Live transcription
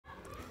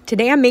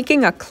Today I'm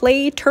making a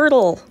clay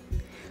turtle.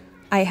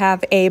 I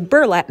have a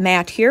burlap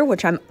mat here,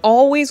 which I'm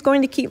always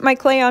going to keep my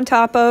clay on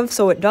top of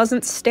so it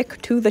doesn't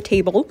stick to the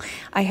table.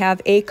 I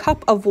have a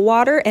cup of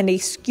water and a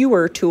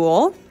skewer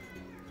tool,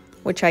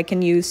 which I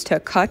can use to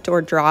cut or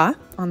draw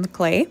on the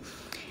clay.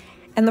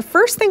 And the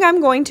first thing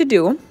I'm going to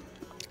do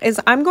is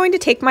I'm going to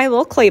take my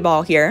little clay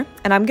ball here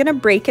and I'm going to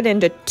break it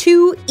into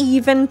 2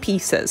 even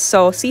pieces.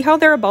 So see how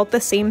they're about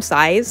the same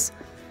size?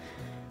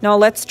 Now I'm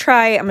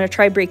going to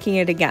try breaking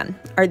it again.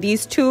 Are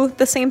these 2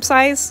 the same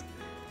size?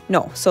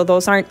 No, so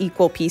those aren't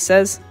equal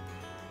pieces.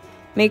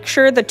 Make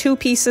sure the 2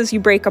 pieces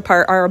you break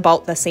apart are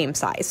about the same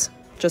size,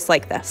 just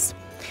like this.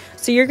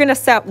 So you're gonna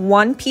set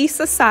 1 piece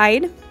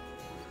aside,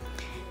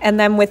 and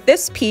then with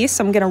this piece,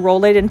 I'm gonna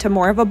roll it into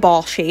more of a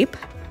ball shape.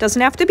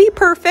 Doesn't have to be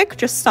perfect,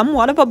 just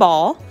somewhat of a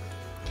ball.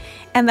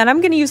 And then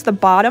I'm gonna use the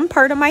bottom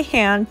part of my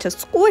hand to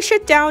squish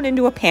it down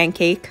into a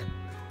pancake.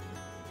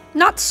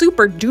 Not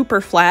super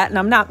duper flat, and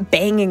I'm not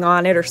banging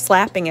on it or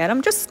slapping it.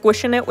 I'm just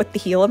squishing it with the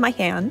heel of my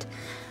hand,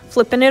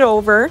 flipping it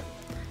over,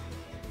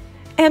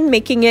 and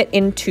making it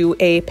into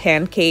a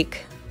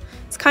pancake.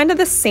 It's kind of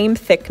the same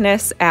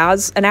thickness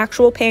as an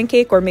actual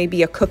pancake or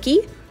maybe a cookie.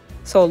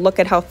 So look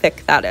at how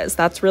thick that is.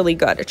 That's really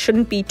good. It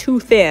shouldn't be too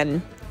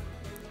thin,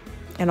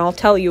 and I'll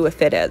tell you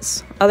if it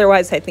is.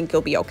 Otherwise, I think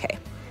you'll be okay.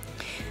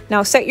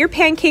 Now set your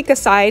pancake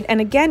aside,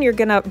 and again, you're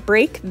gonna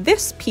break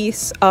this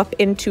piece up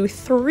into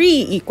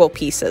 3 equal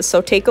pieces. So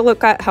take a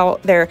look at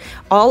how they're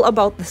all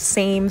about the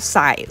same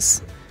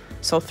size.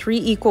 So 3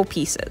 equal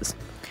pieces.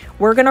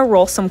 We're gonna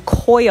roll some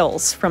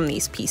coils from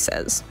these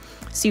pieces.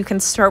 So you can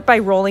start by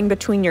rolling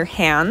between your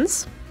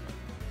hands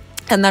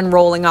and then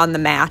rolling on the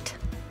mat.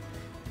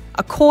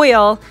 A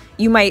coil,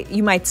 you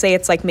might say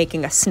it's like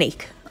making a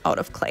snake out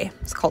of clay.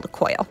 It's called a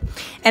coil.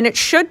 And it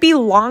should be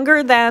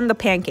longer than the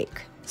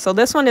pancake. So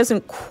this one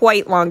isn't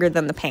quite longer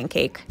than the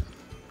pancake.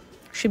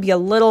 Should be a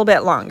little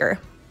bit longer.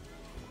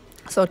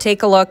 So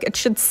take a look. It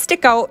should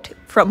stick out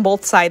from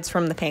both sides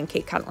from the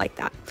pancake, kind of like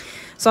that.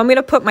 So I'm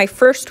gonna put my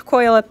first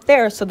coil up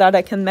there so that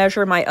I can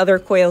measure my other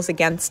coils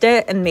against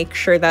it and make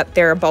sure that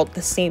they're about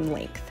the same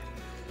length.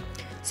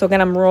 So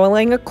again, I'm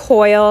rolling a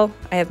coil.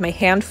 I have my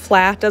hand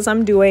flat as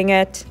I'm doing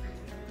it,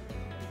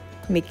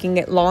 making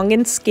it long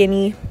and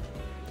skinny.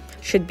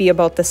 Should be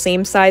about the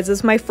same size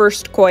as my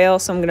first coil,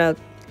 so I'm gonna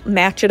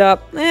match it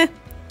up. A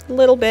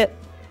little bit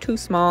too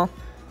small.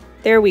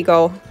 There we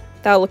go.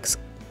 That looks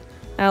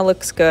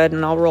good,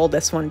 and I'll roll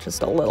this one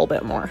just a little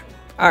bit more.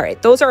 All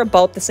right, those are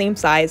about the same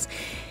size.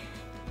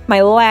 My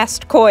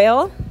last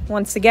coil,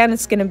 once again,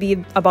 it's gonna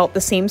be about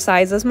the same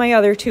size as my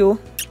other 2.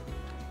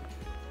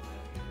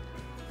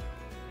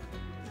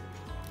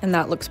 And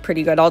that looks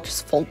pretty good. I'll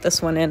just fold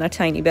this one in a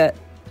tiny bit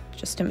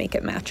just to make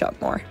it match up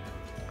more.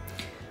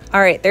 All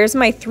right, there's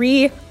my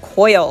 3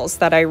 coils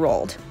that I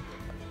rolled.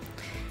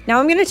 Now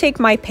I'm gonna take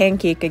my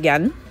pancake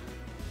again,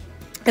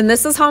 and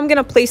this is how I'm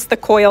gonna place the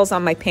coils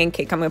on my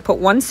pancake. I'm gonna put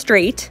 1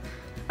 straight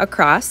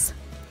across,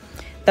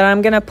 then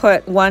I'm gonna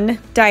put 1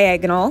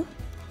 diagonal,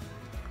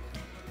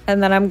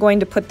 and then I'm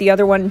going to put the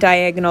other one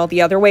diagonal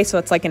the other way, so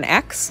it's like an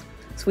X.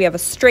 So we have a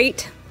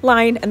straight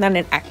line and then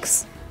an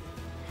X.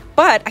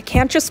 But I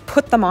can't just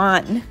put them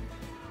on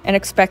and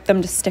expect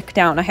them to stick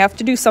down. I have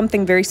to do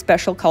something very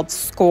special called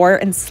score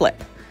and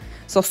slip.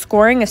 So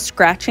scoring is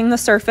scratching the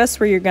surface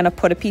where you're gonna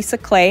put a piece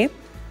of clay.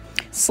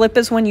 Slip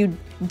is when you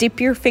dip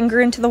your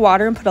finger into the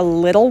water and put a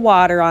little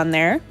water on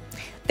there.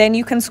 Then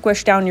you can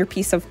squish down your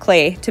piece of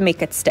clay to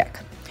make it stick.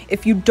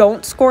 If you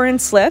don't score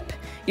and slip,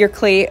 your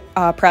clay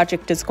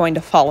project is going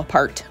to fall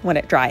apart when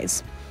it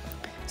dries.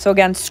 So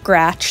again,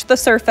 scratch the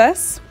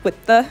surface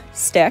with the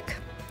stick,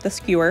 the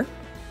skewer.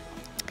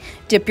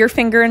 Dip your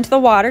finger into the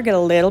water, get a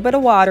little bit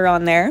of water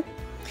on there.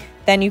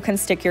 Then you can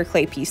stick your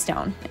clay piece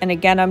down. And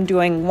again, I'm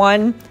doing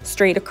 1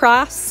 straight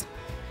across,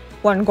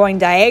 1 going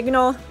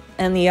diagonal,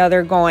 and the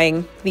other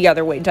going the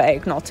other way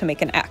diagonal to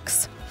make an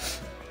X.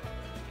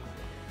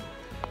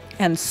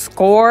 And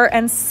score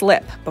and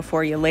slip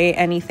before you lay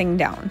anything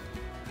down.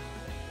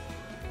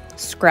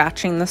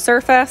 Scratching the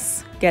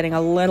surface, getting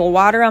a little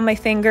water on my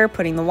finger,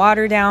 putting the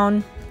water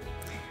down,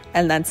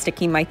 and then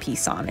sticking my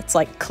piece on. It's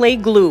like clay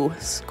glue.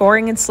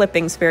 Scoring and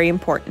slipping is very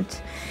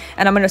important.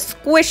 And I'm gonna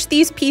squish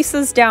these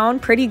pieces down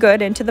pretty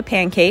good into the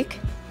pancake.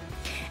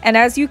 And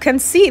as you can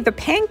see, the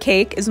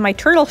pancake is my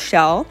turtle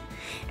shell,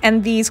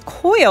 and these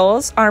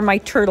coils are my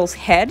turtle's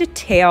head,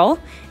 tail,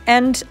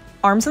 and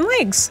arms and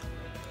legs.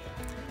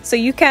 So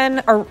you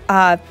can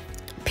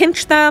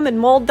pinch them and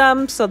mold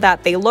them so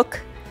that they look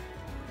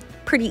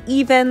pretty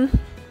even.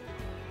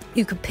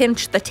 You could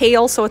pinch the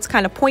tail so it's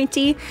kind of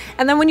pointy,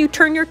 and then when you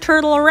turn your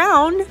turtle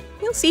around,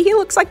 you'll see he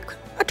looks like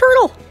a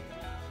turtle.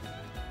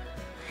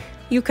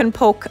 You can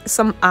poke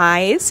some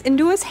eyes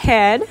into his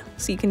head,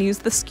 so you can use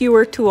the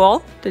skewer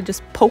tool to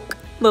just poke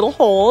little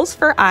holes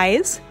for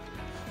eyes.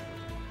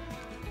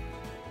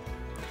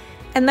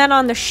 And then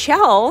on the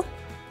shell,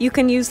 you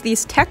can use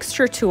these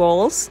texture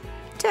tools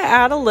to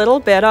add a little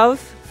bit of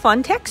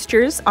fun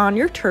textures on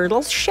your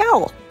turtle's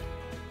shell.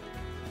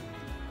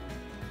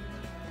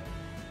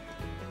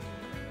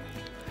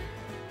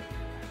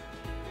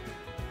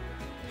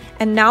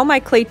 And now my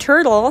clay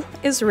turtle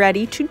is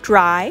ready to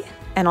dry,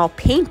 and I'll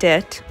paint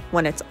it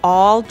when it's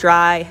all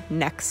dry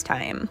next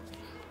time.